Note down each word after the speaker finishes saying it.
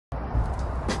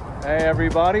Hey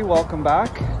everybody, welcome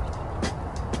back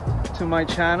to my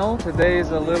channel. Today is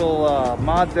a little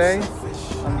mod day.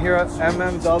 I'm here at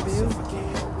MMW.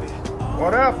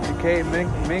 What up? aka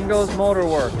Mingo's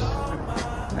Motorworks.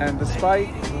 And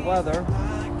despite the weather,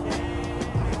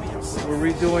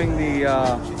 we're redoing the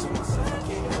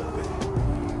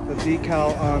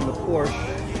decal on the Porsche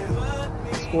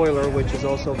spoiler, which is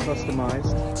also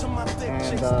customized.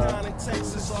 And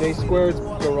J Squared's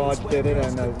garage did it,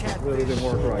 and it really didn't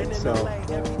work right. So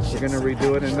we're gonna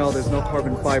redo it. And no, there's no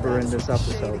carbon fiber in this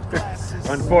episode.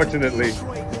 Unfortunately,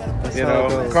 That's you how it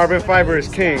know, goes. carbon fiber is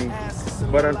king.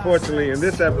 But unfortunately, in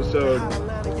this episode,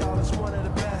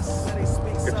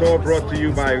 it's all brought to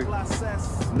you by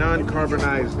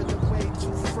non-carbonized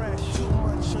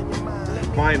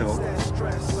vinyl,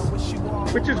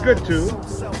 which is good too.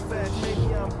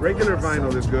 Regular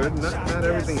vinyl is good. Not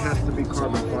everything has to be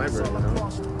carbon fiber, you know.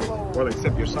 Well,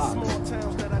 except your socks.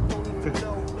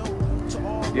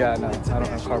 Yeah, no, I don't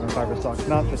have carbon fiber socks.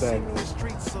 Not today.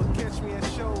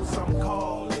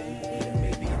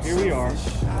 Here we are.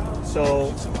 So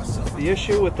the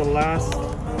issue with the last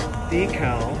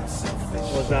decal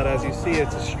was that, as you see,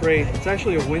 it's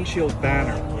actually a windshield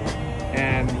banner,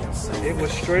 and it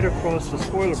was straight across the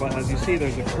spoiler, but as you see,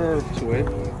 there's a curve to it.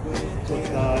 So it's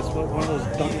one of those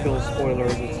duckbill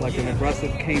spoilers. It's like an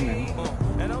aggressive Cayman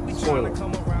spoiler,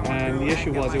 and the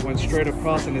issue was it went straight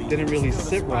across and it didn't really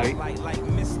sit right.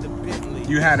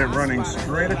 You had it running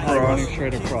straight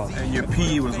across, and your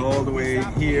P was all the way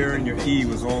here, and your E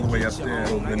was all the way up there,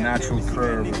 the natural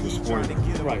curve of the spoiler.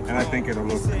 Right. And I think it'll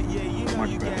look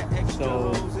much better.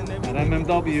 So at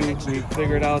MMW, we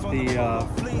figured out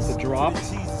the drop,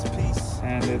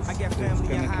 and it's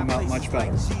going to come out much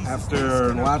better.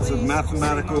 After lots of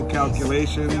mathematical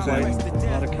calculations and A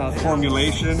lot of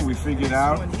formulation, we figured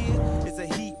out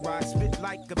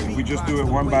if we just do it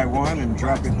one by one and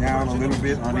drop it down a little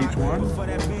bit on each one,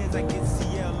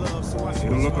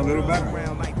 it'll look a little better.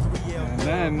 And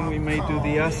then we may do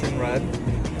the S in red.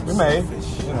 We may,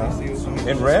 you know.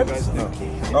 In red? No.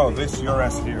 Oh, this your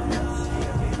S here. Yes.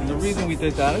 And the reason we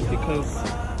did that is because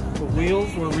the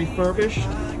wheels were refurbished.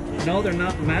 No, they're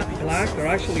not matte black. They're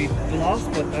actually gloss,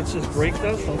 but that's just brake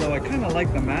dust, although I kind of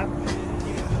like the matte.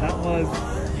 That was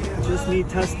just me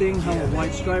testing how a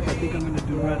white stripe. I think I'm going to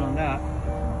do red on that.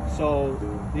 So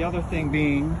the other thing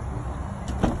being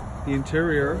the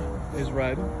interior is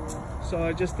red. So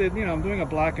I just did, you know, I'm doing a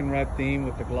black and red theme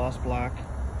with the gloss black.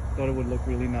 Thought it would look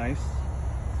really nice.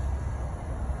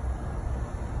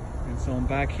 And so I'm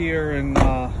back here in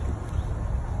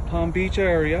Palm Beach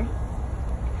area.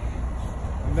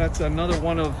 And that's another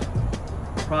one of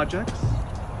projects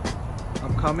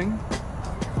upcoming.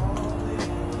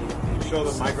 Show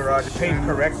them my garage paint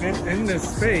corrected. In this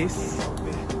space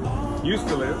Used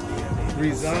to live.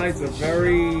 resides a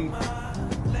very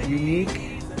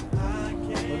unique,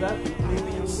 Was that the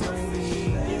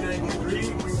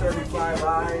E93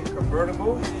 335i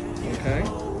convertible? okay,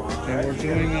 and we're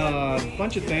doing a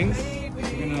bunch of things.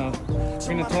 We're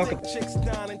gonna talk about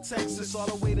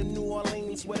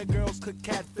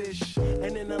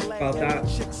that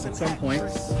at some point.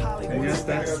 And yes,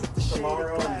 that's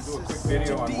tomorrow and do a quick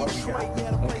video on what we got.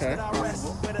 okay.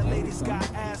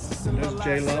 And there's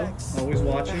J-Lo, always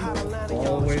watching,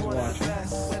 always watching.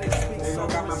 J-Lo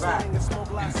got my back.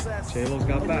 J-Lo's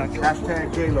got back.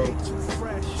 Hashtag J-Lo.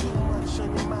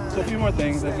 So a few more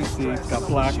things, as you see, it's got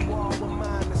black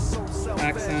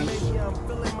accents.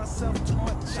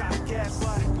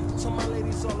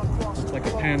 Looks like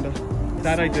a panda.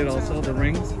 That I did also, the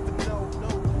rings.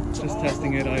 Just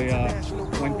testing it, I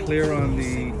went clear on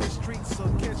the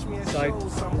side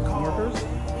markers.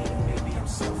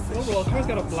 Overall, the car's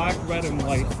got a black, red, and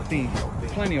white theme.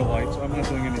 Plenty of white, so I'm not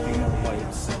doing anything more white.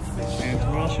 And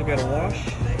tomorrow she'll get a wash.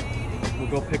 We'll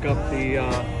go pick up the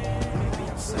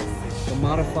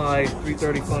modified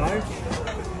 335.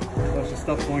 There's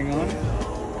stuff going on.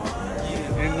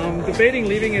 And I'm debating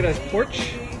leaving it as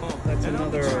porch. That's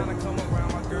another.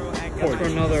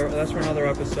 That's for another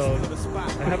episode.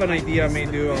 I have an idea I may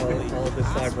do. I'll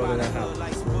decide whether that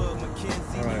happens.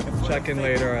 All right, we'll check in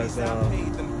later as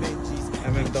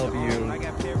MMW.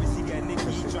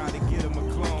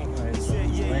 Alright, so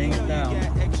it's laying it down.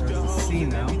 There's the C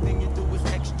now.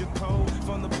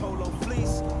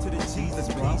 This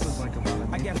drop is like about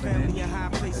an inch.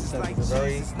 It says it's a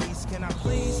very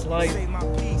slight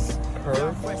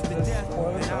curve. This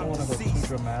spoiler, I don't want to go too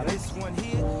dramatic.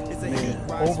 Maybe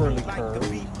overly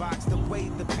curved.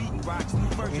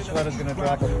 Each letter is going to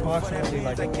drop approximately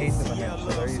like an eighth of an inch. So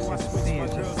there you see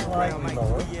it's just slightly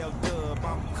lower.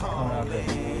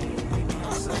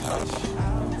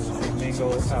 Mingo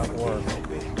at work.